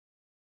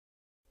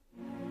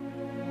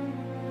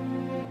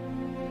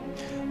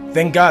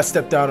Then God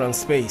stepped out on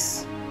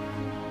space,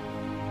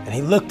 and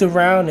he looked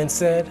around and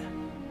said,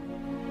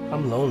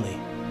 I'm lonely.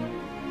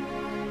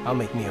 I'll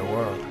make me a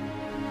world.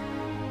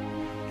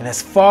 And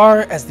as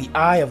far as the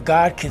eye of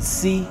God could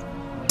see,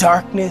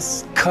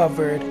 darkness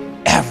covered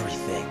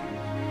everything.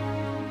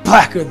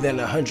 Blacker than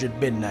 100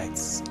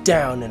 midnights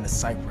down in a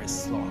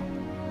cypress swamp.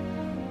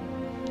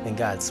 Then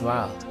God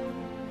smiled,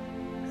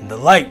 and the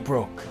light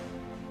broke.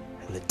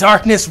 And the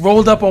darkness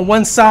rolled up on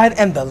one side,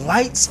 and the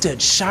light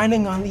stood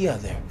shining on the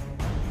other.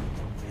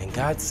 And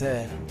God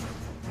said,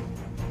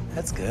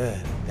 that's good.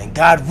 Then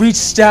God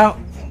reached out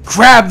and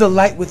grabbed the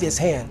light with his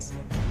hands.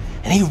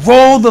 And he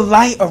rolled the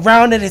light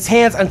around in his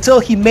hands until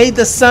he made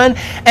the sun,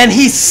 and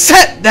he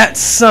set that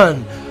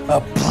sun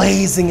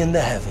blazing in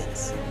the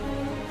heavens.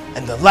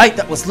 And the light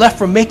that was left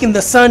from making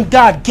the sun,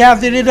 God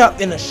gathered it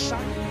up in a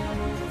shining